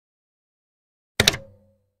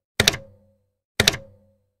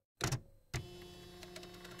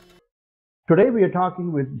Today we are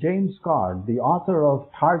talking with James Scott, the author of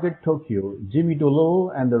Target Tokyo, Jimmy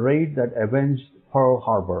Doolittle, and the Raid That Avenged Pearl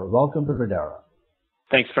Harbor. Welcome to Radara.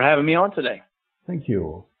 Thanks for having me on today. Thank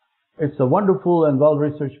you. It's a wonderful and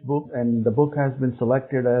well-researched book, and the book has been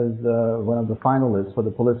selected as one of the finalists for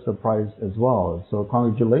the Pulitzer Prize as well. So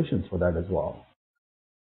congratulations for that as well.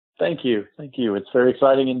 Thank you. Thank you. It's very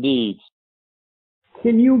exciting indeed.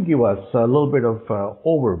 Can you give us a little bit of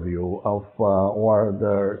overview of,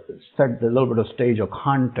 set a little bit of stage or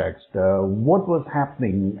context? What was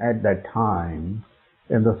happening at that time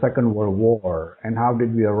in the Second World War, and how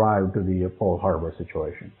did we arrive to the Pearl Harbor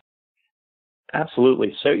situation?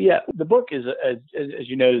 Absolutely. So, the book is, as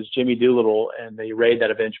you know, is Jimmy Doolittle and the Raid That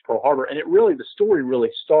Avenged Pearl Harbor. And the story really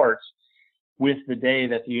starts with the day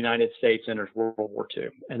that the United States enters World War II.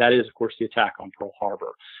 And that is, of course, the attack on Pearl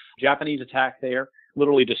Harbor. Japanese attack there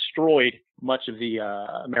literally destroyed much of the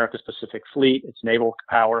America's Pacific Fleet, its naval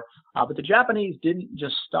power. But the Japanese didn't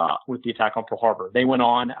just stop with the attack on Pearl Harbor. They went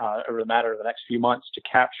on over the matter of the next few months to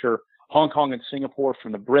capture Hong Kong and Singapore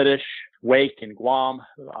from the British. Wake and Guam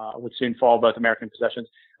would soon fall both American possessions.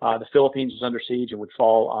 The Philippines was under siege and would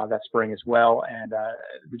fall that spring as well. And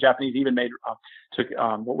the Japanese even took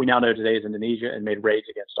what we now know today as Indonesia and made raids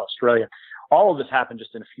against Australia. All of this happened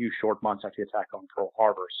just in a few short months after the attack on Pearl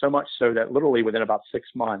Harbor, so much so that literally within about 6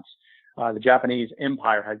 months, the Japanese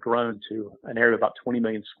empire had grown to an area of about 20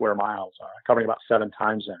 million square miles, covering about 7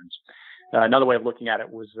 time zones. Another way of looking at it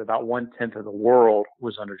was about 1/10 of the world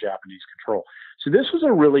was under Japanese control. So this was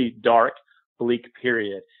a really dark, bleak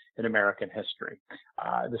period in American history,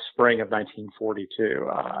 the spring of 1942,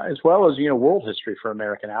 as well as, world history for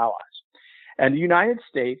American allies. And the United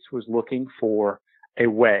States was looking for a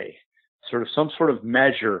way, some sort of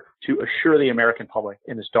measure to assure the American public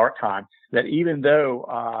in this dark time that even though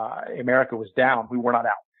America was down, we were not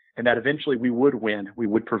out, and that eventually we would win, we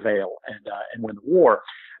would prevail and win the war.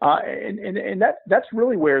 And that's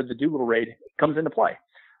really where the Doolittle raid comes into play.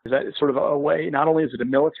 Is that sort of a way, not only is it a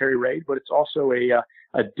military raid, but it's also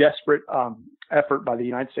a desperate effort by the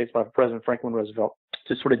United States, by President Franklin Roosevelt,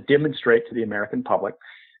 to sort of demonstrate to the American public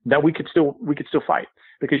that we could still fight.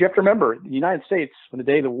 Because you have to remember, the United States, when the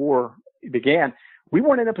day the war began, we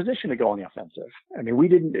weren't in a position to go on the offensive. I mean,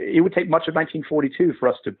 it would take much of 1942 for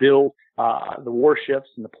us to build the warships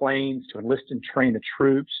and the planes, to enlist and train the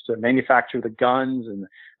troops, to manufacture the guns and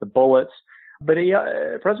the bullets. But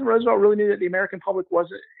President Roosevelt really knew that the American public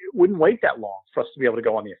wouldn't wait that long for us to be able to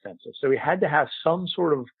go on the offensive. So we had to have some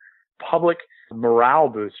sort of public morale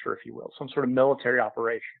booster, if you will, some sort of military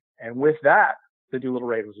operation. And with that, the Doolittle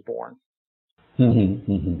raid was born.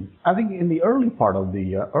 I think in the early part of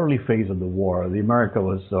the early phase of the war, the America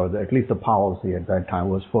was, at least the policy at that time,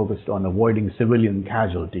 was focused on avoiding civilian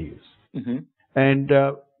casualties. Mm-hmm. And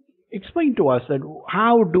explain to us that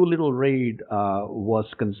how Doolittle raid was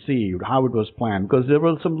conceived, how it was planned, because there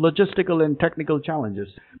were some logistical and technical challenges.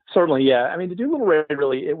 Certainly, yeah. I mean, the Doolittle raid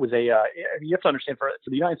really, it was you have to understand, for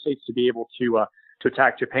the United States to be able to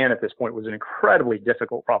attack Japan at this point was an incredibly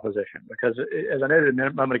difficult proposition, because as I noted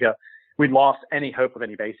a moment ago, we'd lost any hope of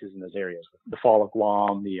any bases in those areas, the fall of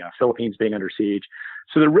Guam, the Philippines being under siege.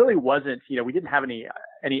 So there really wasn't, we didn't have any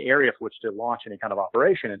area for which to launch any kind of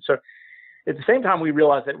operation. And so at the same time, we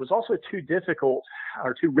realized that it was also too difficult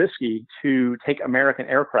or too risky to take American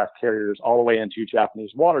aircraft carriers all the way into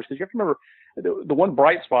Japanese waters. Because you have to remember, the one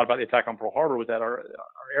bright spot about the attack on Pearl Harbor was that our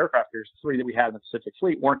aircraft carriers, the 3 that we had in the Pacific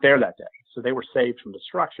Fleet, weren't there that day. So they were saved from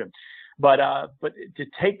destruction. But to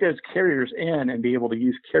take those carriers in and be able to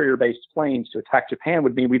use carrier-based planes to attack Japan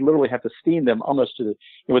would mean we'd literally have to steam them almost to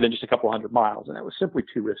within just a couple hundred miles, and that was simply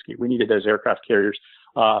too risky. We needed those aircraft carriers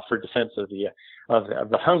for defense of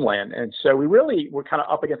the homeland, and so we really were kind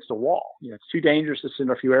of up against a wall. It's too dangerous to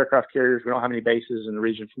send a few aircraft carriers. We don't have any bases in the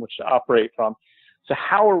region from which to operate from. So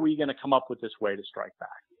how are we going to come up with this way to strike back?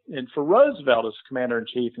 And for Roosevelt as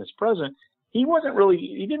commander-in-chief and as president, he didn't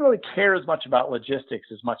really care as much about logistics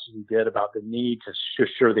as much as he did about the need to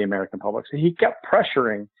assure the American public. So he kept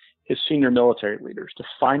pressuring his senior military leaders to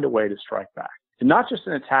find a way to strike back. And not just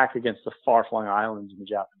an attack against the far-flung islands in the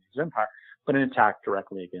Japanese Empire, but an attack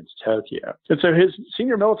directly against Tokyo. And so his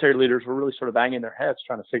senior military leaders were really sort of banging their heads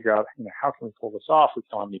trying to figure out, how can we pull this off? We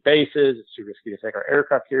don't have any bases. It's too risky to take our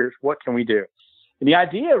aircraft carriers. What can we do? And the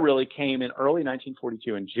idea really came in early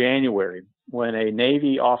 1942 in January, when a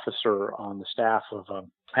Navy officer on the staff of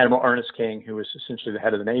Admiral Ernest King, who was essentially the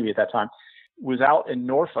head of the Navy at that time, was out in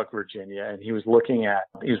Norfolk, Virginia, and he was watching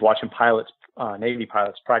Navy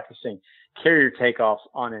pilots practicing carrier takeoffs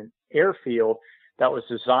on an airfield that was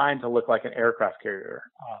designed to look like an aircraft carrier.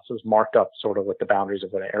 So it was marked up sort of with the boundaries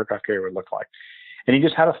of what an aircraft carrier would look like. And he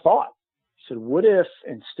just had a thought. said, what if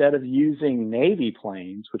instead of using Navy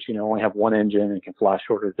planes, which, only have one engine and can fly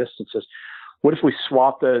shorter distances, what if we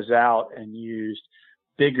swapped those out and used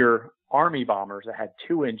bigger Army bombers that had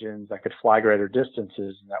two engines that could fly greater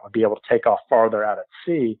distances and that would be able to take off farther out at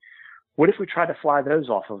sea? What if we tried to fly those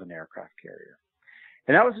off of an aircraft carrier?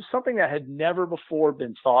 And that was just something that had never before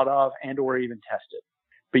been thought of and or even tested.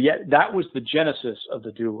 But yet that was the genesis of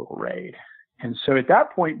the Doolittle raid. And so at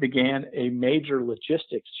that point began a major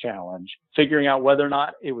logistics challenge, figuring out whether or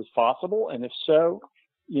not it was possible, and if so,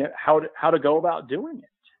 how to go about doing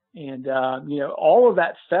it. And all of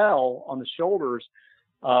that fell on the shoulders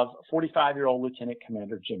of 45-year-old Lieutenant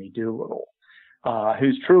Commander Jimmy Doolittle,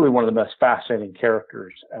 who's truly one of the most fascinating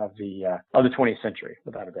characters of the 20th century,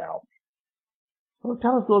 without a doubt. Well,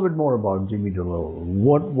 tell us a little bit more about Jimmy Doolittle.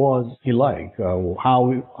 What was he like? How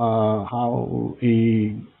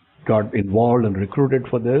he got involved and recruited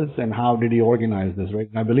for this, and how did he organize this? Right?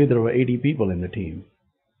 And I believe there were 80 people in the team.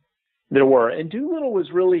 There were. And Doolittle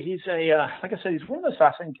was really, he's like I said, he's one of the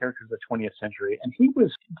fascinating characters of the 20th century. And he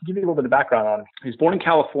was, to give you a little bit of background on him, he was born in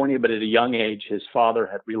California, but at a young age, his father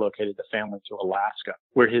had relocated the family to Alaska,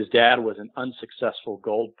 where his dad was an unsuccessful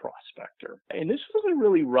gold prospector. And this was a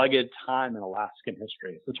really rugged time in Alaskan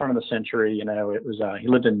history. At the turn of the century, it was, he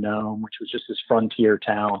lived in Nome, which was just this frontier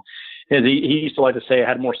town. And he used to like to say it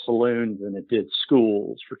had more saloons than it did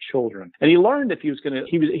schools for children. And he learned if he was going to,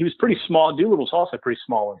 he was pretty small. Doolittle was also pretty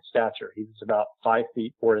small in stature. He was about 5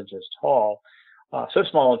 feet 4 inches tall. So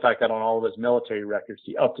small, in fact, that on all of his military records,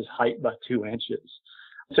 he upped his height by 2 inches.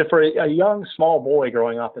 So for a young, small boy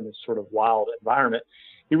growing up in this sort of wild environment,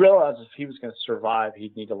 he realized if he was going to survive,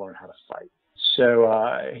 he'd need to learn how to fight.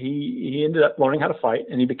 So he ended up learning how to fight,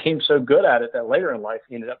 and he became so good at it that later in life,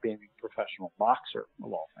 he ended up being a professional boxer,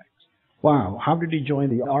 of all things. Wow. How did he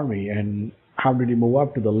join the Army, and how did he move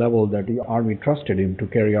up to the level that the Army trusted him to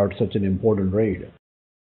carry out such an important raid?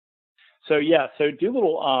 So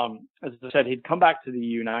Doolittle, as I said, he'd come back to the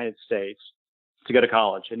United States to go to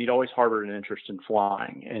college, and he'd always harbored an interest in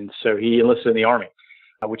flying. And so he enlisted in the Army,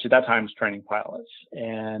 which at that time was training pilots.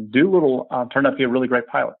 And Doolittle turned out to be a really great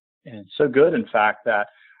pilot, and so good, in fact, that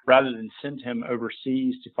rather than send him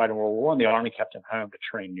overseas to fight in World War I, the Army kept him home to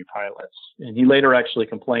train new pilots. And he later actually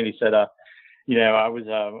complained. He said, I was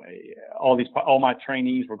all my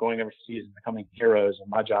trainees were going overseas and becoming heroes, and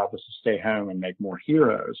my job was to stay home and make more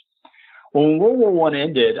heroes. Well, when World War I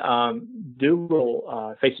ended,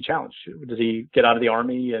 Doolittle faced a challenge. Does he get out of the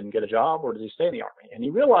Army and get a job, or does he stay in the Army? And he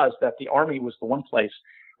realized that the Army was the one place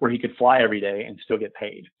where he could fly every day and still get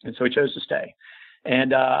paid. And so he chose to stay.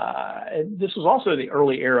 And this was also the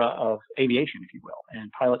early era of aviation, if you will.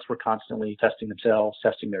 And pilots were constantly testing themselves,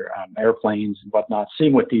 testing their airplanes and whatnot,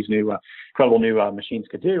 seeing what these incredible new machines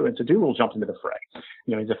could do. And so Doolittle jumped into the fray.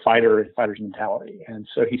 He's a fighter's mentality. And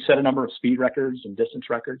so he set a number of speed records and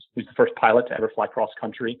distance records. He was the first pilot to ever fly cross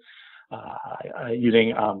country using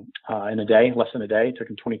in a day, less than a day. It took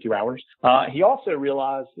him 22 hours. He also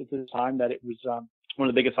realized at the time that it was one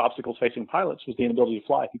of the biggest obstacles facing pilots was the inability to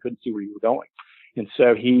fly if you couldn't see where you were going. And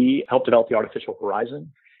so he helped develop the artificial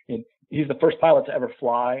horizon. And he's the first pilot to ever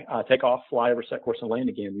take off, fly over set course and land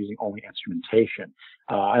again using only instrumentation.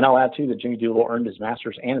 And I'll add too that Jimmy Doolittle earned his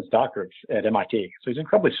master's and his doctorate at MIT. So he's an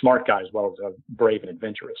incredibly smart guy as well as brave and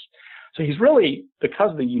adventurous. So he's really,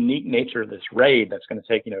 because of the unique nature of this raid that's going to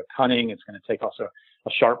take, cunning, it's going to take also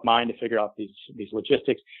a sharp mind to figure out these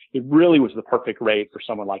logistics. It really was the perfect raid for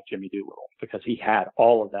someone like Jimmy Doolittle because he had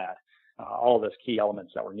all of that. All of those key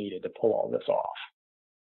elements that were needed to pull all this off.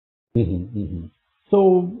 Mm-hmm, mm-hmm.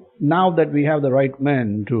 So now that we have the right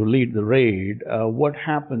men to lead the raid, what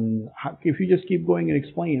happened? If you just keep going and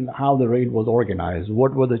explain how the raid was organized,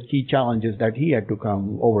 what were the key challenges that he had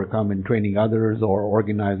to overcome in training others or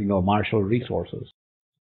organizing or marshal resources?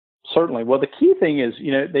 Certainly. Well, the key thing is,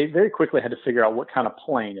 they very quickly had to figure out what kind of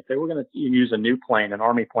plane. If they were going to use a new plane, an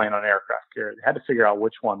Army plane on an aircraft carrier, they had to figure out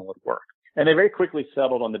which one would work. And they very quickly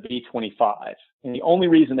settled on the B-25. And the only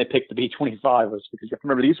reason they picked the B-25 was because, you have to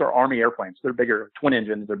remember, these are Army airplanes. They're bigger, twin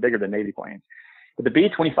engines. They're bigger than Navy planes. But the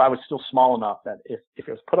B-25 was still small enough that if it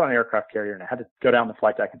was put on an aircraft carrier and it had to go down the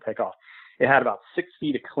flight deck and take off, it had about 6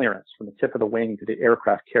 feet of clearance from the tip of the wing to the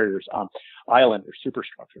aircraft carrier's island or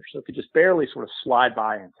superstructure. So it could just barely sort of slide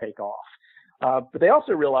by and take off. But they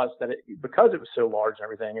also realized that because it was so large and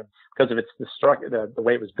everything, and because of the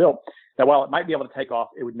way it was built, that while it might be able to take off,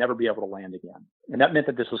 it would never be able to land again. And that meant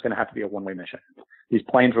that this was going to have to be a one-way mission. These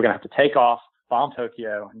planes were going to have to take off, bomb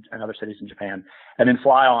Tokyo and other cities in Japan, and then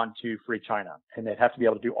fly on to free China. And they'd have to be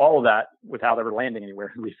able to do all of that without ever landing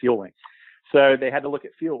anywhere and refueling. So they had to look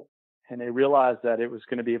at fuel. And they realized that it was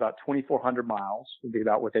going to be about 2,400 miles would be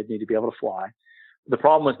about what they'd need to be able to fly. The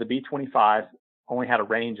problem was the B-25 only had a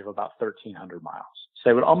range of about 1,300 miles. So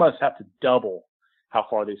they would almost have to double how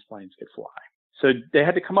far these planes could fly. So they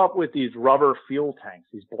had to come up with these rubber fuel tanks,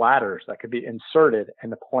 these bladders that could be inserted in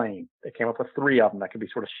the plane. They came up with 3 of them that could be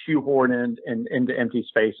sort of shoehorned into empty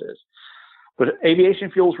spaces. But aviation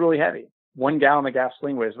fuel is really heavy. 1 gallon of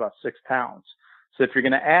gasoline weighs about 6 pounds. So if you're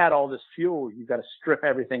going to add all this fuel, you've got to strip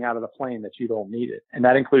everything out of the plane that you don't need it. And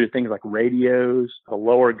that included things like radios, the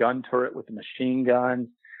lower gun turret with the machine guns.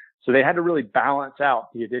 So they had to really balance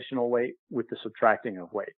out the additional weight with the subtracting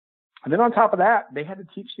of weight. And then on top of that, they had to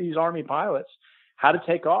teach these Army pilots how to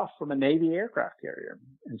take off from a Navy aircraft carrier.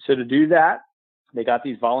 And so to do that, they got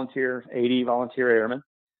these 80 volunteer airmen,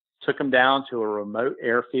 took them down to a remote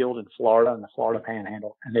airfield in Florida, in the Florida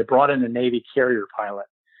Panhandle, and they brought in a Navy carrier pilot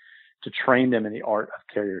to train them in the art of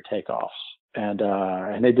carrier takeoffs.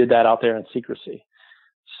 And they did that out there in secrecy.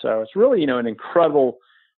 So it's really, an incredible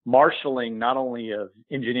marshaling, not only of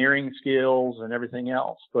engineering skills and everything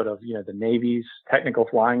else, but of, the Navy's technical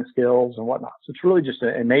flying skills and whatnot. So it's really just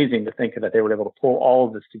amazing to think that they were able to pull all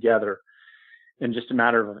of this together in just a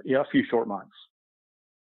matter of a few short months.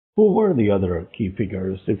 Who were the other key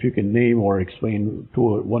figures? If you can name or explain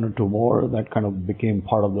one or two more that kind of became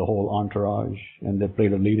part of the whole entourage and they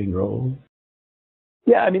played a leading role.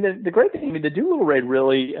 Yeah, the great thing, the Doolittle raid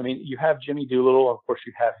really, you have Jimmy Doolittle, of course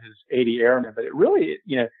you have his 80 airmen, but it really,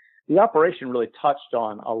 the operation really touched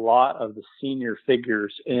on a lot of the senior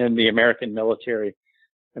figures in the American military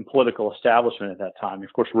and political establishment at that time.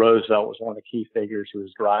 Of course, Roosevelt was one of the key figures who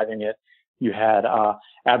was driving it. You had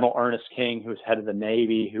Admiral Ernest King, who was head of the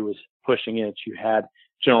Navy, who was pushing it. You had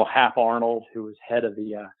General Hap Arnold, who was head of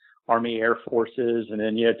the Army Air Forces. And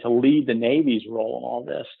then, to lead the Navy's role in all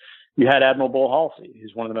this, you had Admiral Bull Halsey,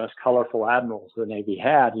 who's one of the most colorful admirals the Navy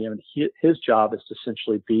had. His job is to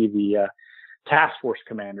essentially be the task force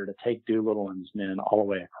commander to take Doolittle and his men all the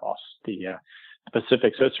way across the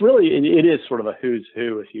Pacific. So it is sort of a who's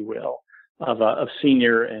who, if you will, of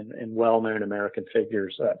senior and well-known American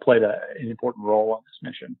figures that played an important role on this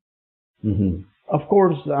mission. Mm-hmm. Of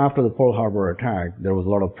course, after the Pearl Harbor attack, there was a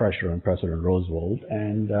lot of pressure on President Roosevelt.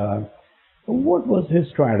 And what was his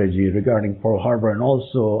strategy regarding Pearl Harbor and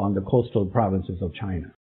also on the coastal provinces of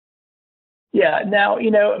China? Yeah, now,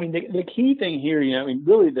 the key thing here,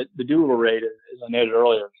 really the Doolittle raid, as I noted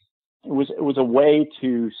earlier, it was a way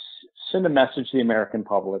to send a message to the American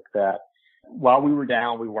public that while we were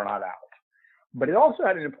down, we were not out. But it also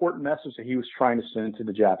had an important message that he was trying to send to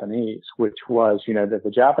the Japanese, which was, that the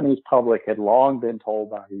Japanese public had long been told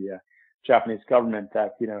by the Japanese government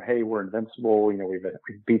that, hey, we're invincible.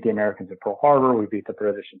 We've beat the Americans at Pearl Harbor. We beat the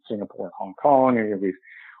British in Singapore and Hong Kong. And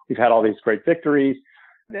we've had all these great victories.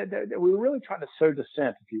 That we were really trying to sow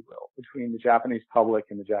dissent, if you will, between the Japanese public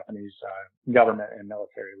and the Japanese government and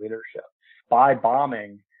military leadership by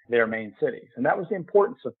bombing their main cities. And that was the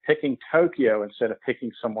importance of picking Tokyo instead of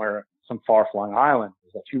picking some far-flung island,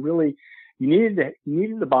 is that you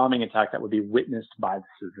needed the bombing attack that would be witnessed by the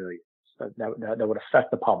civilians, that would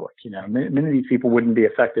affect the public. Many of these people wouldn't be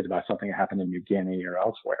affected by something that happened in New Guinea or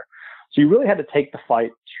elsewhere. So you really had to take the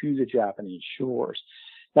fight to the Japanese shores.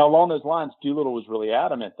 Now, along those lines, Doolittle was really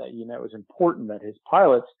adamant that, it was important that his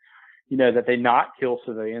pilots, that they not kill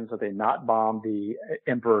civilians, that they not bomb the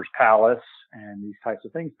emperor's palace and these types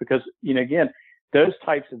of things, because, again, those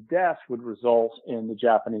types of deaths would result in the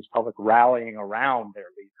Japanese public rallying around their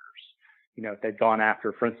leaders. If they'd gone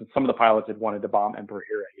after, for instance, some of the pilots had wanted to bomb Emperor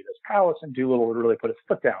Hirohito's palace, and Doolittle would really put his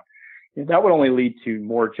foot down. That would only lead to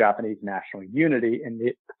more Japanese national unity, and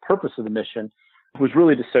the purpose of the mission was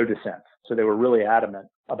really to sow dissent. So they were really adamant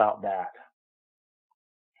about that.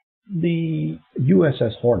 The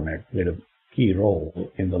USS Hornet played a key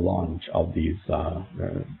role in the launch of these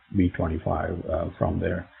B-25 from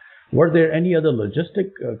there. Were there any other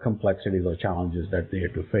logistic complexities or challenges that they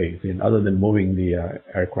had to face, other than moving the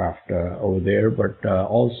aircraft over there, but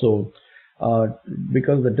also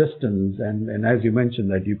because of the distance, and as you mentioned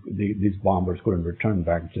that these bombers couldn't return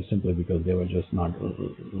back just simply because they were just not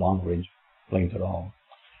long-range planes at all.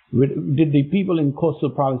 Did the people in coastal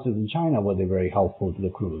provinces in China, were they very helpful to the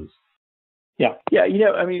crews? Yeah.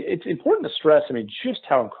 It's important to stress, just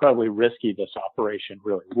how incredibly risky this operation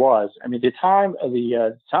really was. The time of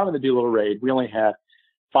the Doolittle raid, we only had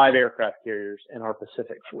 5 aircraft carriers in our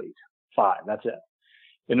Pacific fleet. 5, that's it.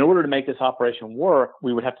 In order to make this operation work,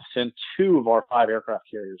 we would have to send 2 of our 5 aircraft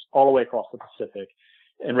carriers all the way across the Pacific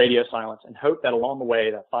in radio silence and hope that along the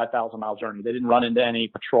way, that 5,000-mile journey, they didn't run into any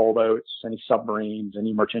patrol boats, any submarines,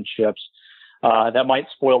 any merchant ships that might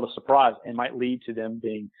spoil the surprise and might lead to them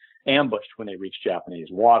being ambushed when they reach Japanese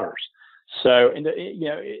waters. So,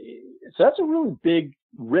 So that's a really big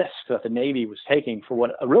risk that the Navy was taking for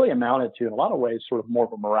what really amounted to, in a lot of ways, sort of more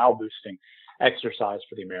of a morale boosting exercise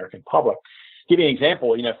for the American public. Give you an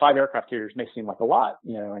example, 5 aircraft carriers may seem like a lot,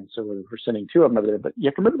 and so we're sending 2 of them over there, but you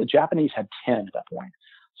have to remember the Japanese had 10 at that point.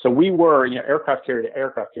 So we were, aircraft carrier to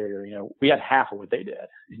aircraft carrier, we had half of what they did,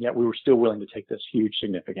 and yet we were still willing to take this huge,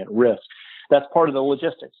 significant risk. That's part of the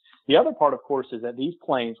logistics. The other part, of course, is that these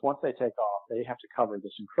planes, once they take off, they have to cover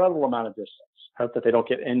this incredible amount of distance. Hope that they don't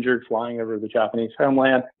get injured flying over the Japanese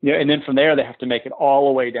homeland. And then from there, they have to make it all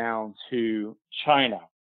the way down to China.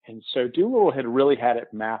 And so Doolittle had really had it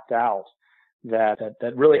mapped out that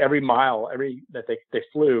really every mile, that they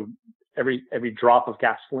flew, every drop of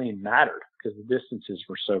gasoline mattered because the distances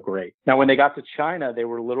were so great. Now, when they got to China, they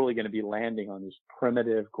were literally going to be landing on these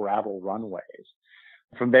primitive gravel runways.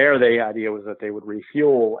 From there, the idea was that they would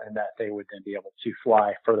refuel and that they would then be able to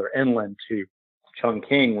fly further inland to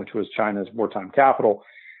Chongqing, which was China's wartime capital,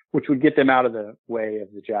 which would get them out of the way of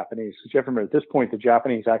the Japanese. So you have to remember, at this point, the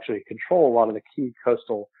Japanese actually control a lot of the key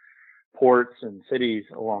coastal ports and cities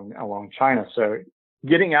along China. So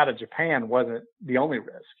getting out of Japan wasn't the only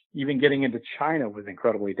risk. Even getting into China was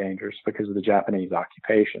incredibly dangerous because of the Japanese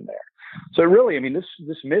occupation there. So really,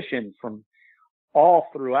 this mission from all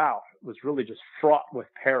throughout was really just fraught with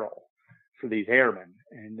peril for these airmen.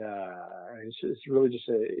 And it's really just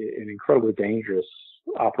an incredibly dangerous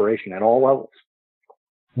operation at all levels.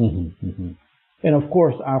 Mm-hmm, mm-hmm. And of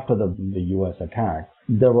course, after the U.S. attack,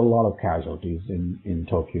 there were a lot of casualties in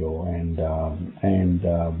Tokyo. And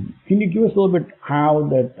can you give us a little bit how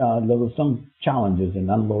that there were some challenges in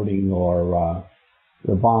unloading or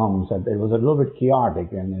the bombs, that it was a little bit chaotic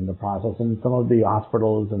in the process, and some of the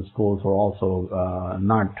hospitals and schools were also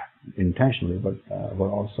not intentionally, but were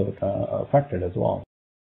also affected as well.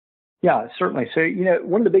 Yeah, certainly. So,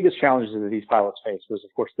 one of the biggest challenges that these pilots faced was,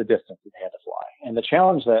 of course, the distance that they had to fly. And the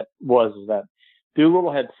challenge that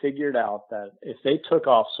Doolittle had figured out that if they took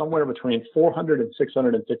off somewhere between 400 and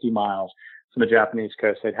 650 miles from the Japanese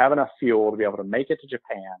coast, they'd have enough fuel to be able to make it to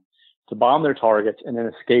Japan, to bomb their targets, and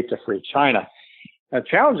then escape to free China. The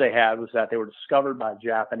challenge they had was that they were discovered by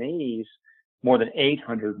Japanese more than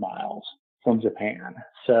 800 miles from Japan.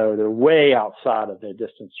 So they're way outside of the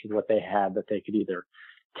distance from what they had that they could either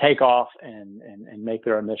take off and make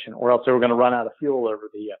their own mission, or else they were going to run out of fuel over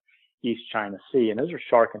the East China Sea. And those are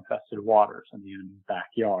shark-infested waters in the enemy's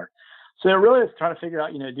backyard. So they're really trying to figure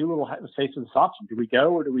out, Doolittle was faced with this option. Do we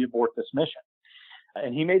go or do we abort this mission?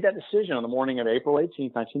 And he made that decision on the morning of April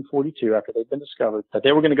 18th, 1942, after they'd been discovered, that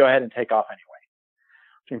they were going to go ahead and take off anyway.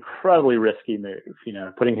 Incredibly risky move,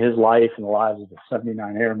 putting his life and the lives of the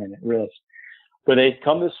 79 airmen at risk. But they'd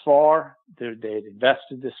come this far, they'd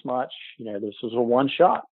invested this much, this was a one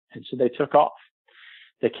shot. And so they took off.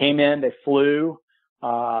 They came in, they flew,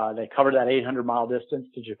 they covered that 800-mile distance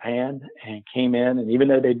to Japan and came in. And even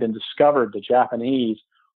though they'd been discovered, the Japanese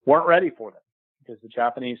weren't ready for them because the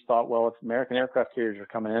Japanese thought, well, if American aircraft carriers are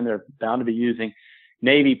coming in, they're bound to be using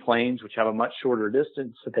Navy planes, which have a much shorter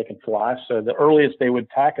distance that they can fly. So the earliest they would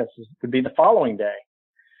attack us would be the following day.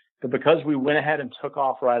 But because we went ahead and took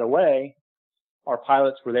off right away, our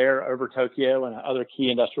pilots were there over Tokyo and other key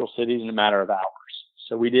industrial cities in a matter of hours.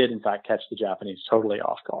 So we did, in fact, catch the Japanese totally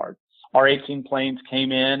off guard. Our 18 planes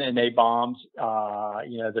came in and they bombed,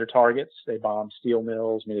 their targets. They bombed steel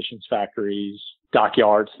mills, munitions factories,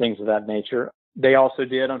 dockyards, things of that nature. They also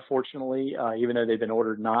did, unfortunately, even though they've been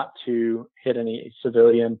ordered not to hit any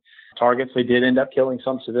civilian targets, they did end up killing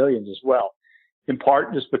some civilians as well, in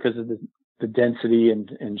part just because of the density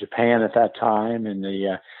in Japan at that time and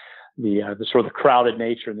the sort of the crowded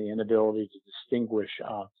nature and the inability to distinguish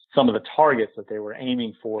some of the targets that they were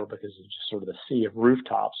aiming for because of just sort of the sea of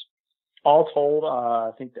rooftops. All told,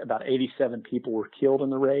 I think about 87 people were killed in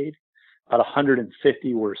the raid. About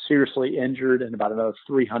 150 were seriously injured, and about another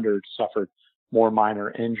 300 suffered more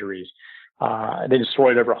minor injuries. They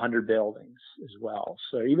destroyed over 100 buildings as well.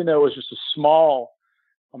 So even though it was just a small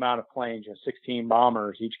amount of planes, 16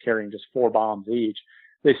 bombers, each carrying just 4 bombs each,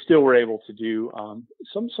 they still were able to do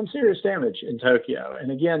some serious damage in Tokyo.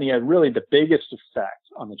 And again, really the biggest effect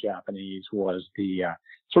on the Japanese was the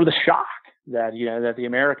sort of the shock that that the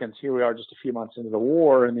Americans, here we are just a few months into the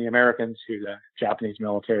war, and the Americans, the Japanese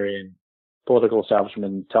military and political establishment,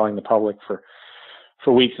 been telling the public for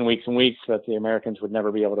weeks and weeks and weeks that the Americans would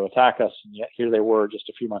never be able to attack us. And yet here they were just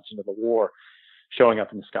a few months into the war showing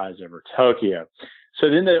up in the skies over Tokyo. So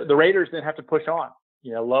then the raiders then have to push on,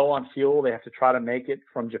 low on fuel. They have to try to make it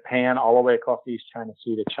from Japan all the way across the East China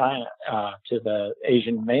Sea to China, to the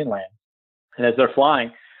Asian mainland. And as they're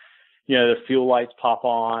flying, the fuel lights pop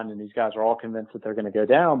on, and these guys are all convinced that they're going to go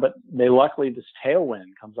down. But luckily, this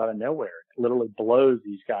tailwind comes out of nowhere. It literally blows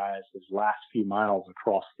these guys these last few miles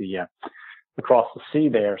across the sea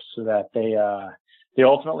there, so that they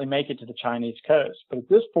ultimately make it to the Chinese coast. But at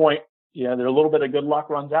this point, their little bit of good luck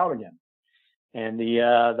runs out again, and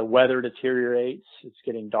the weather deteriorates. It's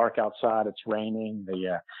getting dark outside. It's raining.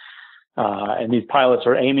 And these pilots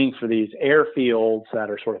are aiming for these airfields that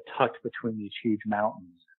are sort of tucked between these huge mountains.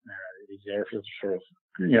 These airfields are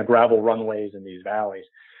sort of gravel runways in these valleys,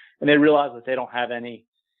 and they realize that they don't have any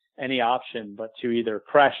option but to either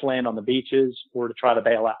crash land on the beaches or to try to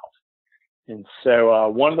bail out. And so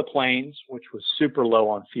one of the planes, which was super low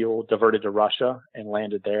on fuel, diverted to Russia and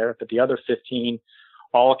landed there. But the other 15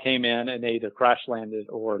 all came in, and they either crash landed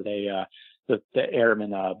or the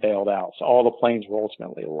airmen bailed out. So all the planes were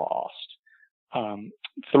ultimately lost.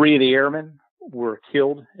 3 of the airmen were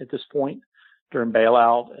killed at this point during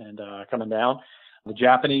bailout and coming down. The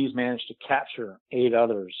Japanese managed to capture 8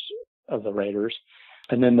 others of the raiders.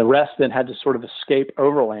 And then the rest then had to sort of escape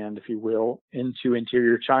overland, if you will, into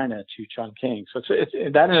interior China to Chongqing. So it's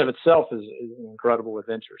that in and of itself is an incredible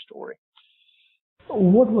adventure story.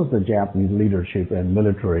 What was the Japanese leadership and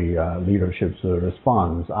military leadership's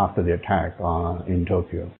response after the attack in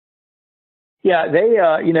Tokyo? Yeah, they,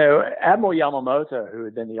 Admiral Yamamoto, who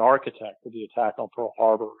had been the architect of the attack on Pearl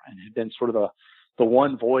Harbor and had been sort of the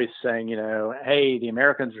one voice saying, hey, the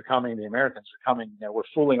Americans are coming, we're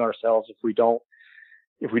fooling ourselves if we don't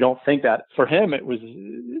think that. For him, it was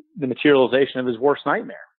the materialization of his worst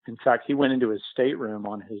nightmare. In fact, he went into his stateroom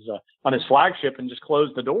on his flagship and just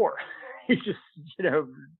closed the door. He just,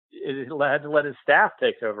 had to let his staff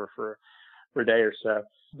take over for a day or so.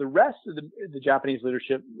 The rest of the Japanese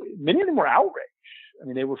leadership, many of them were outraged. I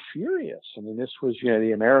mean, they were furious. I mean, this was,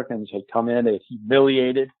 the Americans had come in, they had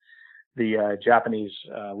humiliated the Japanese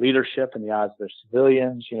leadership in the eyes of their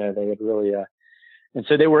civilians. They had really, and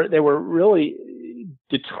so they were really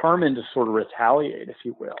determined to sort of retaliate, if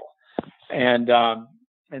you will. And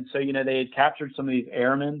so, they had captured some of these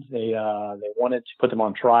airmen. They wanted to put them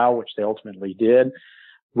on trial, which they ultimately did.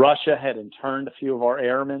 Russia had interned a few of our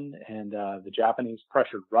airmen, and the Japanese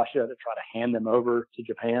pressured Russia to try to hand them over to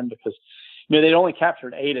Japan because, they'd only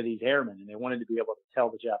captured 8 of these airmen, and they wanted to be able to tell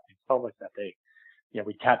the Japanese public that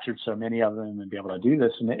we captured so many of them and be able to do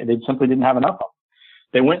this, and they simply didn't have enough of them.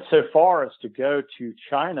 They went so far as to go to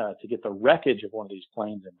China to get the wreckage of one of these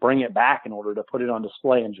planes and bring it back in order to put it on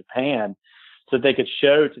display in Japan so that they could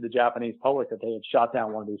show to the Japanese public that they had shot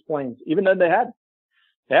down one of these planes, even though they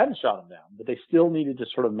hadn't shot them down, but they still needed to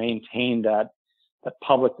sort of maintain that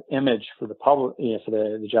public image for the public, for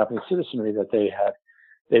the Japanese citizenry that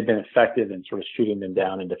they'd been effective in sort of shooting them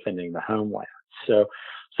down and defending the homeland. So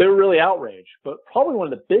they were really outraged. But probably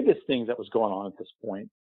one of the biggest things that was going on at this point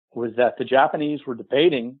was that the Japanese were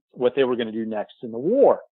debating what they were going to do next in the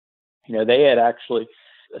war. They had actually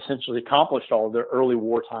essentially accomplished all of their early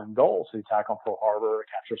wartime goals, the attack on Pearl Harbor,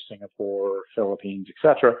 capture Singapore, Philippines,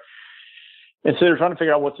 etc. And so they were trying to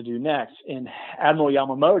figure out what to do next. And Admiral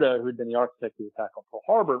Yamamoto, who had been the architect of the attack on Pearl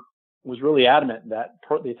Harbor, was really adamant that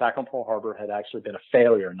the attack on Pearl Harbor had actually been a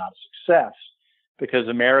failure, not a success, because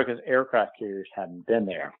America's aircraft carriers hadn't been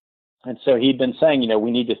there. And so he'd been saying,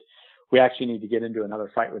 we actually need to get into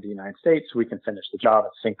another fight with the United States so we can finish the job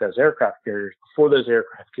and sink those aircraft carriers before those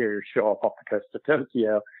aircraft carriers show up off the coast of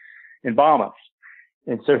Tokyo and bomb us.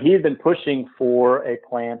 And so he had been pushing for a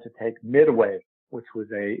plan to take Midway, which was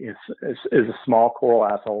is a small coral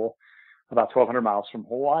atoll about 1,200 miles from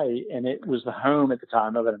Hawaii, and it was the home at the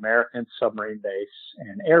time of an American submarine base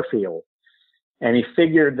and airfield. And he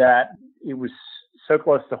figured that it was so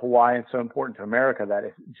close to Hawaii and so important to America that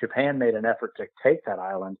if Japan made an effort to take that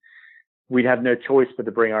island, we'd have no choice but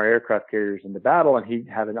to bring our aircraft carriers into battle, and he'd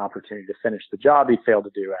have an opportunity to finish the job he failed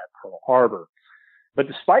to do at Pearl Harbor. But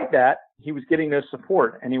despite that, he was getting no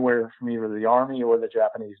support anywhere from either the Army or the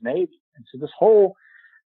Japanese Navy. And so this whole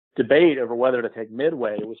debate over whether to take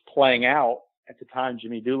Midway was playing out at the time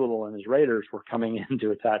Jimmy Doolittle and his raiders were coming in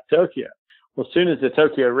to attack Tokyo. Well, as soon as the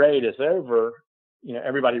Tokyo raid is over,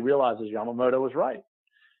 everybody realizes Yamamoto was right.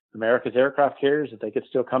 America's aircraft carriers, if they could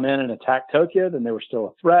still come in and attack Tokyo, then they were still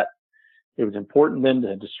a threat. It was important then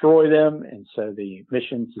to destroy them. And so the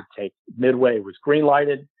mission to take Midway was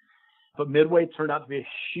green-lighted. But Midway turned out to be a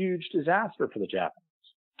huge disaster for the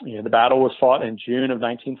Japanese. The battle was fought in June of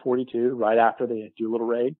 1942, right after the Doolittle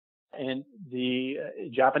raid. And the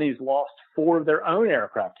Japanese lost 4 of their own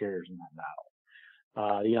aircraft carriers in that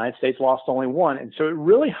battle. The United States lost only 1. And so it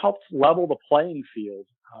really helped level the playing field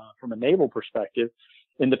from a naval perspective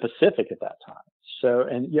in the Pacific at that time. So,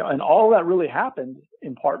 and all that really happened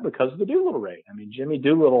in part because of the Doolittle raid. I mean, Jimmy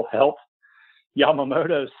Doolittle helped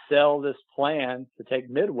Yamamoto sell this plan to take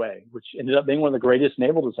Midway, which ended up being one of the greatest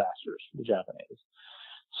naval disasters for the Japanese.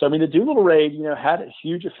 So, I mean, the Doolittle raid, had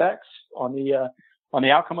huge effects on the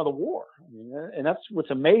outcome of the war. I mean, and that's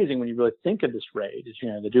what's amazing when you really think of this raid is,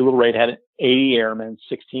 the Doolittle raid had 80 airmen,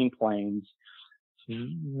 16 planes.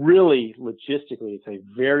 Really, logistically, it's a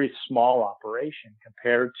very small operation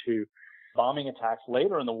compared to bombing attacks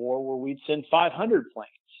later in the war where we'd send 500 planes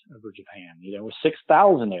over Japan, with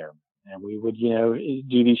 6,000 airmen. And we would,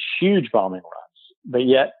 do these huge bombing runs. But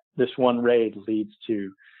yet this one raid leads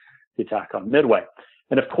to the attack on Midway.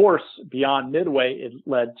 And of course, beyond Midway, it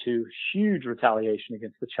led to huge retaliation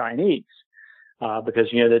against the Chinese because,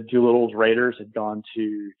 the Doolittle's raiders had gone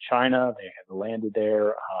to China. They had landed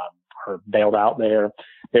there or bailed out there.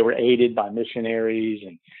 They were aided by missionaries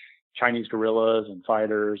and Chinese guerrillas and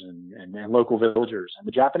fighters and local villagers. And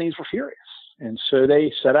the Japanese were furious. And so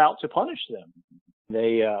they set out to punish them.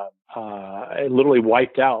 They literally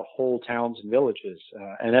wiped out whole towns and villages.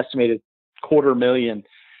 An estimated 250,000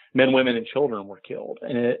 men, women, and children were killed.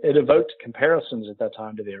 And it evoked comparisons at that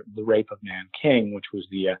time to the rape of Nanking, which was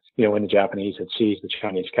when the Japanese had seized the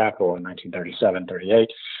Chinese capital in 1937-38.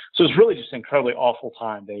 So it's really just an incredibly awful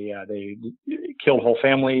time. They killed whole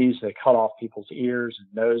families. They cut off people's ears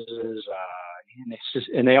and noses.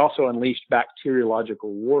 And they also unleashed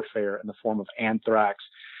bacteriological warfare in the form of anthrax,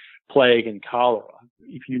 plague, and cholera.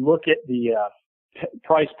 If you look at the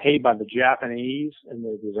price paid by the Japanese in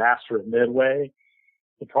the disaster of Midway,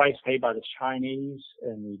 the price paid by the Chinese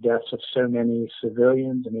and the deaths of so many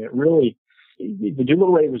civilians, I mean, the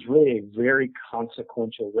Doolittle raid was really a very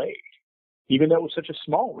consequential raid, even though it was such a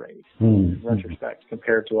small raid in retrospect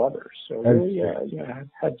compared to others. So really,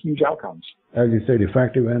 had huge outcomes. As you said,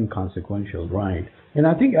 effective and consequential, right? And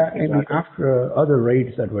I think after other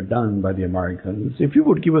raids that were done by the Americans, if you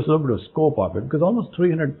would give us a little bit of scope of it, because almost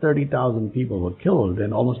 330,000 people were killed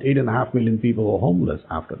and almost 8.5 million people were homeless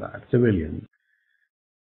after that, civilians.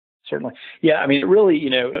 Certainly. Yeah, I mean, it really,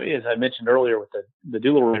 as I mentioned earlier, with the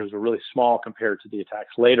Doolittle raiders were really small compared to the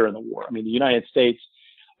attacks later in the war. I mean, the United States,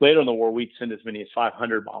 later in the war, we'd send as many as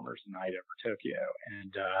 500 bombers a night over Tokyo.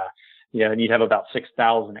 And, and you'd have about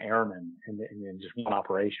 6,000 airmen in just one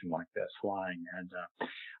operation like this flying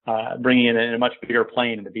and bringing in a much bigger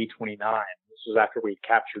plane in the B-29. This was after we'd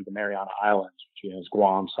captured the Mariana Islands, which is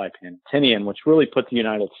Guam, Saipan, and Tinian, which really put the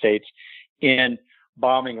United States in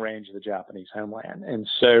bombing range of the Japanese homeland. And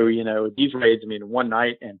so, these raids, I mean, one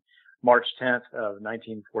night in March 10th of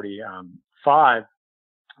 1945,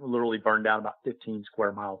 literally burned down about 15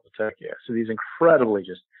 square miles of Tokyo. So these incredibly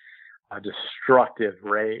just destructive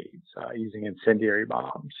raids using incendiary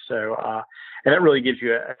bombs. So, and that really gives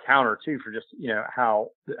you a counter too for just, how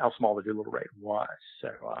small the Doolittle raid was. So,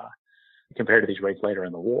 compared to these raids later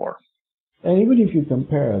in the war. And even if you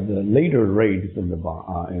compare the later raids in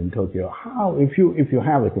Tokyo, how, if you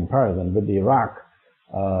have a comparison with the Iraq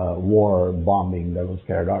war bombing that was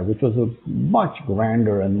carried out, which was a much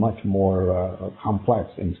grander and much more complex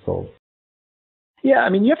in scope. Yeah, I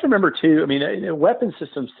mean, you have to remember too. I mean, weapon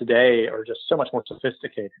systems today are just so much more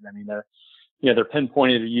sophisticated. I mean, they're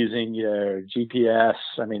pinpointed using GPS.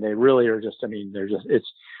 I mean, they really are just. I mean,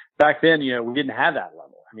 it's back then. We didn't have that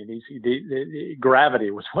level. I mean, the gravity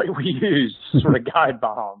was what we used to sort of guide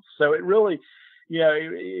bombs. So it really,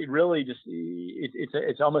 it really just,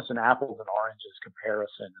 it's almost an apples and oranges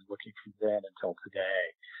comparison looking from then until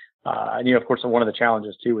today. And, of course, one of the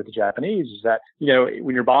challenges too with the Japanese is that,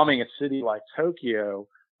 when you're bombing a city like Tokyo,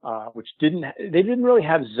 which they didn't really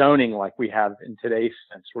have zoning like we have in today's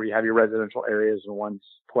sense, where you have your residential areas in one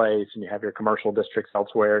place and you have your commercial districts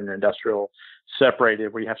elsewhere and your industrial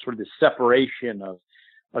separated, where you have sort of this separation of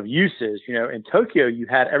uses. In Tokyo, you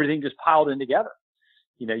had everything just piled in together.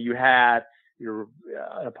 You had your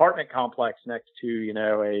apartment complex next to,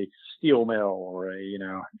 a steel mill, or you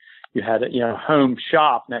had a home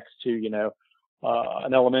shop next to,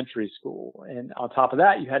 an elementary school. And on top of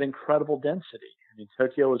that, you had incredible density. I mean,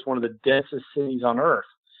 Tokyo was one of the densest cities on earth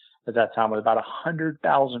at that time, with about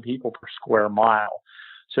 100,000 people per square mile.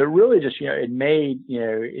 So it really just, it made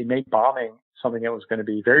bombing something that was going to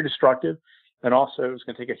be very destructive. And also, it was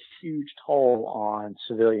going to take a huge toll on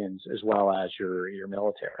civilians as well as your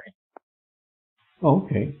military.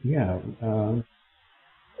 Okay, yeah.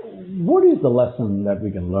 What is the lesson that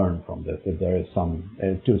we can learn from this? If there is some,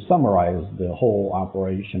 to summarize the whole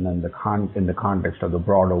operation and in the context of the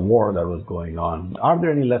broader war that was going on, are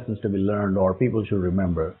there any lessons to be learned, or people should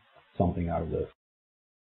remember something out of this?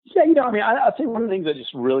 Yeah, I mean, I'd say one of the things that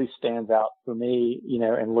just really stands out for me,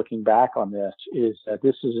 and looking back on this, is that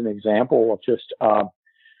this is an example of just of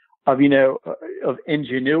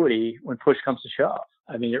ingenuity when push comes to shove.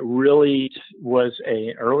 I mean, it really was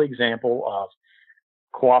an early example of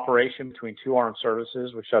cooperation between two armed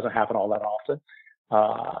services, which doesn't happen all that often.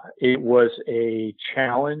 It was a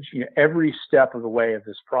challenge. Every step of the way of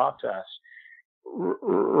this process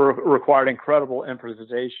required incredible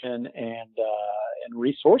improvisation and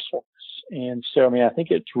resourcefulness. And so, I mean, I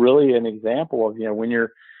think it's really an example of, when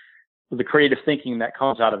you're the creative thinking that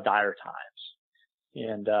comes out of dire times.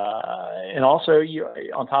 And also,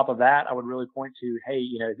 on top of that, I would really point to, hey,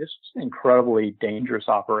 this was an incredibly dangerous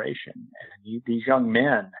operation. And these young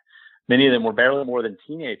men, many of them were barely more than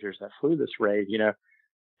teenagers that flew this raid.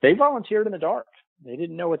 They volunteered in the dark. They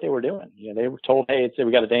didn't know what they were doing. They were told, hey,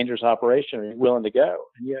 we got a dangerous operation. Are you willing to go?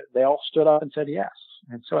 And yet they all stood up and said yes.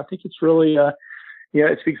 And so I think it's really,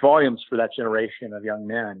 it speaks volumes for that generation of young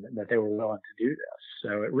men that they were willing to do this.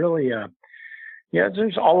 So it really, it's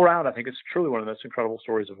just all around. I think it's truly one of the most incredible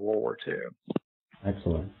stories of World War II.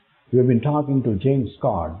 Excellent. We have been talking to James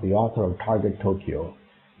Scott, the author of Target Tokyo,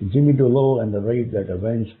 Jimmy Doolittle and the Raid that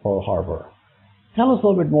Avenged Pearl Harbor. Tell us a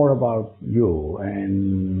little bit more about you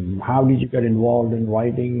and how did you get involved in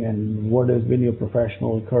writing and what has been your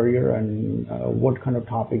professional career and what kind of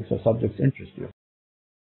topics or subjects interest you?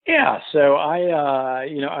 Yeah, so I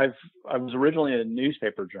was originally a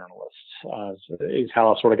newspaper journalist. Is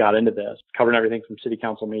how I sort of got into this, covering everything from city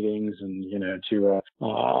council meetings and to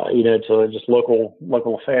just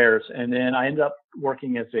local affairs. And then I ended up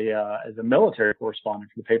working as a military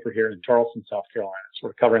correspondent for the paper here in Charleston, South Carolina.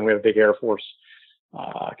 Sort of covering, we have a big Air Force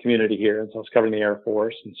community here, and so I was covering the Air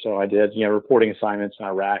Force, and so I did reporting assignments in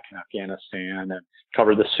Iraq and Afghanistan, and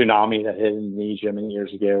covered the tsunami that hit Indonesia many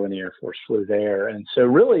years ago when the Air Force flew there. And so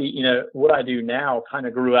really, what I do now kind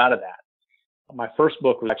of grew out of that. My first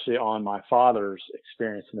book was actually on my father's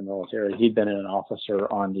experience in the military. He'd been an officer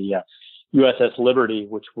on the USS Liberty,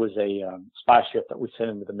 which was a spy ship that we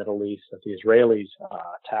sent into the Middle East that the Israelis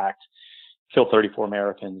attacked, killed 34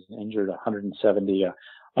 Americans, and injured 170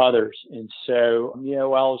 others. And so,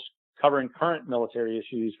 while I was covering current military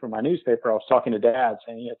issues for my newspaper, I was talking to Dad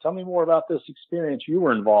saying, tell me more about this experience you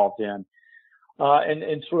were involved in.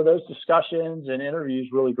 And sort of those discussions and interviews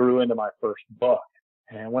really grew into my first book.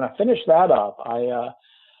 And when I finished that up, I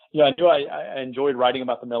knew I enjoyed writing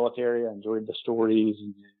about the military. I enjoyed the stories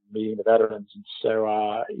and meeting the veterans. And so,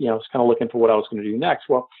 I was kind of looking for what I was going to do next.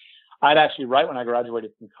 Well, I'd actually, right when I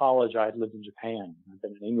graduated from college, I had lived in Japan. I'd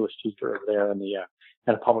been an English teacher over there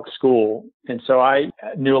at a public school. And so I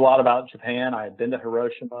knew a lot about Japan. I had been to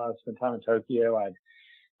Hiroshima. I'd spent time in Tokyo.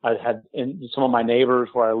 I'd had some of my neighbors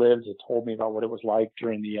where I lived had told me about what it was like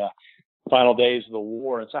during the final days of the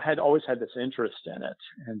war. And so I had always had this interest in it.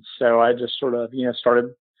 And so I just sort of, started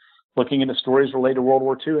looking into stories related to World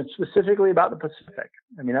War II and specifically about the Pacific.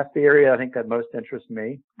 I mean, that's the area I think that most interests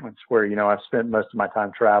me. It's where, I've spent most of my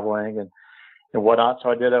time traveling and whatnot. So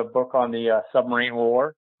I did a book on the submarine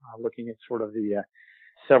war, looking at sort of the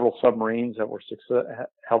several submarines that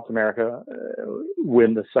helped America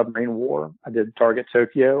win the submarine war. I did Target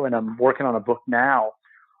Tokyo, and I'm working on a book now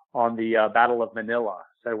on the Battle of Manila,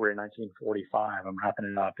 February 1945. I'm wrapping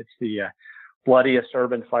it up. It's the bloodiest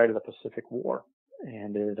urban fight of the Pacific War,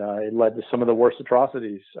 and it led to some of the worst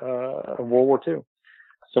atrocities of World War II,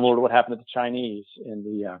 similar to what happened to the Chinese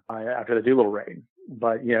after the Doolittle raid.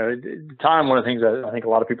 But at the time, one of the things that I think a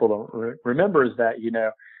lot of people don't remember is that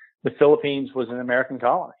the Philippines was an American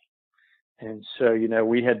colony. And so,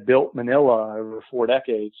 we had built Manila over 4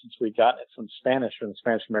 decades since we'd gotten it from the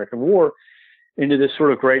Spanish-American War, into this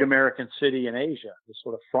sort of great American city in Asia, this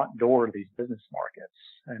sort of front door to these business markets.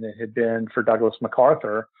 And it had been, for Douglas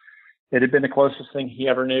MacArthur, it had been the closest thing he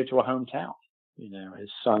ever knew to a hometown. His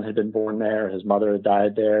son had been born there. His mother had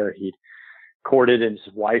died there. He'd courted his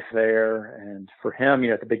wife there. And for him,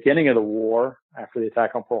 at the beginning of the war, after the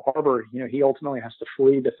attack on Pearl Harbor, he ultimately has to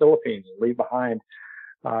flee the Philippines and leave behind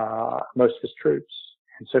most of his troops.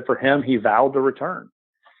 And so for him, he vowed to return.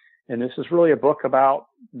 And this is really a book about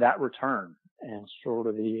that return and sort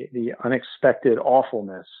of the unexpected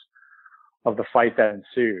awfulness of the fight that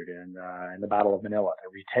ensued in the Battle of Manila to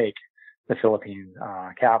retake the Philippine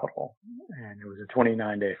capital. And it was a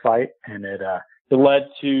 29-day fight, and it led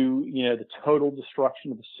to, the total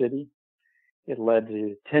destruction of the city. It led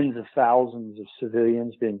to tens of thousands of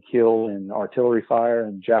civilians being killed in artillery fire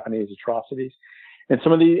and Japanese atrocities. And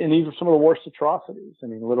these are some of the worst atrocities. I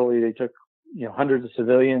mean, literally they took, hundreds of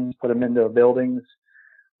civilians, put them into buildings,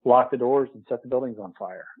 locked the doors and set the buildings on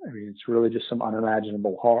fire. I mean, it's really just some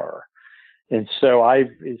unimaginable horror. And so as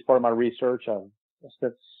part of my research, I've I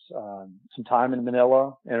spent some time in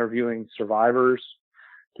Manila interviewing survivors,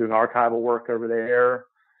 doing archival work over there.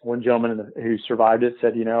 One gentleman who survived it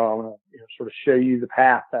said, I want to sort of show you the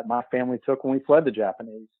path that my family took when we fled the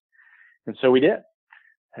Japanese. And so we did.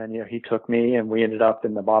 And, he took me, and we ended up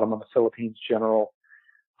in the bottom of the Philippines General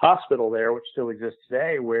Hospital there, which still exists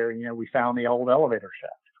today, where, we found the old elevator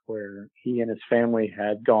shaft where he and his family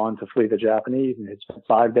had gone to flee the Japanese, and had spent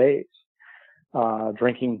 5 days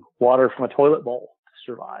drinking water from a toilet bowl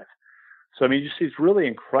to survive. So, just these really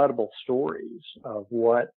incredible stories of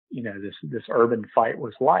what, this urban fight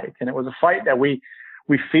was like. And it was a fight that we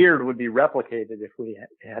feared would be replicated if we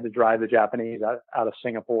had to drive the Japanese out of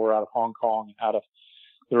Singapore, out of Hong Kong, out of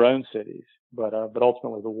their own cities. But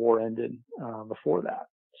ultimately the war ended before that.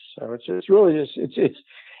 So it's really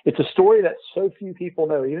it's a story that so few people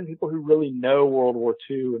know, even people who really know World War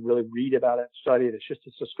II and really read about it and study it.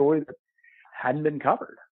 It's a story that hadn't been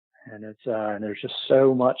covered. And and there's just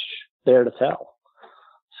so much there to tell.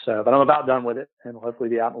 So, but I'm about done with it, and will hopefully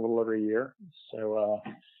be out in a little over a year. So,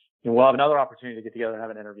 we'll have another opportunity to get together and have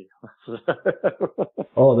an interview.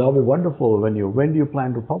 Oh, that'll be wonderful. When do you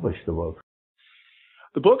plan to publish the book?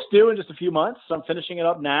 The book's due in just a few months. I'm finishing it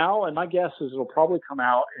up now, and my guess is it'll probably come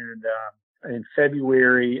out in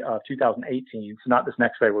February of 2018. So not this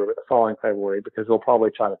next February, but the following February, because they'll probably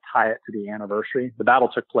try to tie it to the anniversary. The battle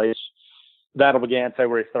took place. The battle began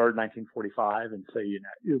February 3rd, 1945, and so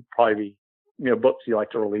it'll probably be books you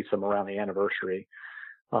like to release them around the anniversary.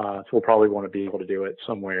 So we'll probably want to be able to do it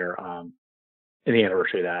somewhere in the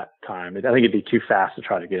anniversary of that time. I think it'd be too fast to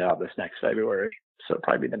try to get out this next February, so it'll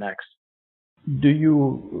probably be the next. Do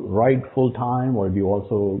you write full time, or do you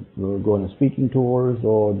also go on speaking tours,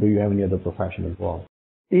 or do you have any other profession as well?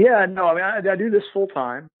 Yeah, no, I do this full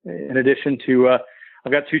time. In addition to,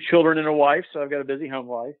 I've got 2 children and a wife, so I've got a busy home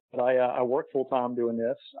life. But I work full time doing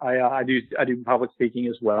this. I do public speaking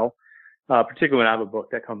as well. Particularly when I have a book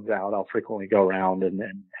that comes out, I'll frequently go around and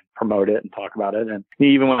promote it and talk about it. And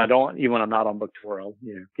even when I'm not on book tour, I'll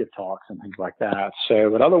give talks and things like that.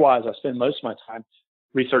 So, but otherwise, I spend most of my time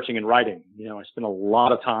researching and writing. I spend a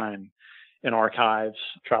lot of time in archives,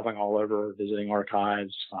 traveling all over, visiting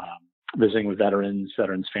archives, visiting with veterans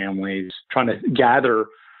families, trying to gather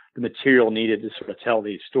the material needed to sort of tell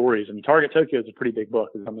these stories. Target Tokyo is a pretty big book.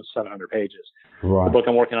 It's almost 700 pages. Right. The book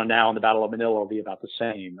I'm working on now, on the Battle of Manila, will be about the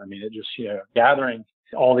same. It just, gathering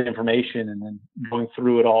all the information and then going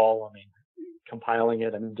through it all. Compiling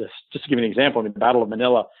it. Just to give you an example, the Battle of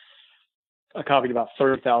Manila, I copied about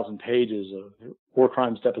 30,000 pages of war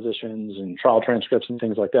crimes depositions and trial transcripts and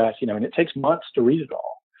things like that, and it takes months to read it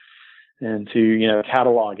all and to,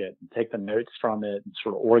 catalog it and take the notes from it and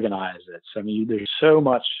sort of organize it. So, there's so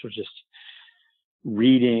much just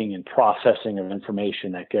reading and processing of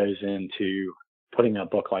information that goes into putting a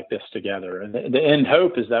book like this together. And the end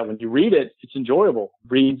hope is that when you read it, it's enjoyable,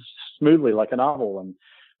 reads smoothly like a novel.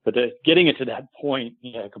 But getting it to that point,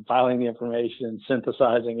 compiling the information,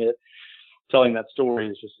 synthesizing it, telling that story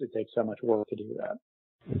it takes so much work to do that.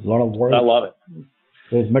 It's a lot of work. I love it.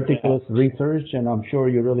 There's meticulous research, and I'm sure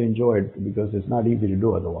you really enjoy it because it's not easy to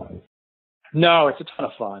do otherwise. No, it's a ton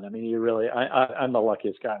of fun. I'm the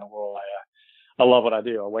luckiest guy in the world. I love what I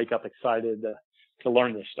do. I wake up excited to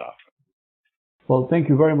learn this stuff. Well, thank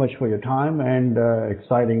you very much for your time, and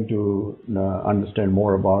exciting to understand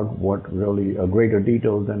more about what really greater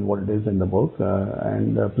details than what it is in the book.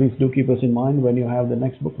 And please do keep us in mind when you have the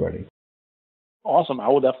next book ready. Awesome. I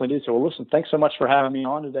will definitely do so. Well, listen, thanks so much for having me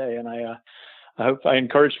on today. And I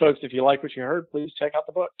encourage folks, if you like what you heard, please check out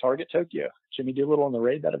the book, Target Tokyo, Jimmy Doolittle and the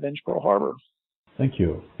Raid That Avenged Pearl Harbor. Thank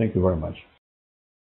you. Thank you very much.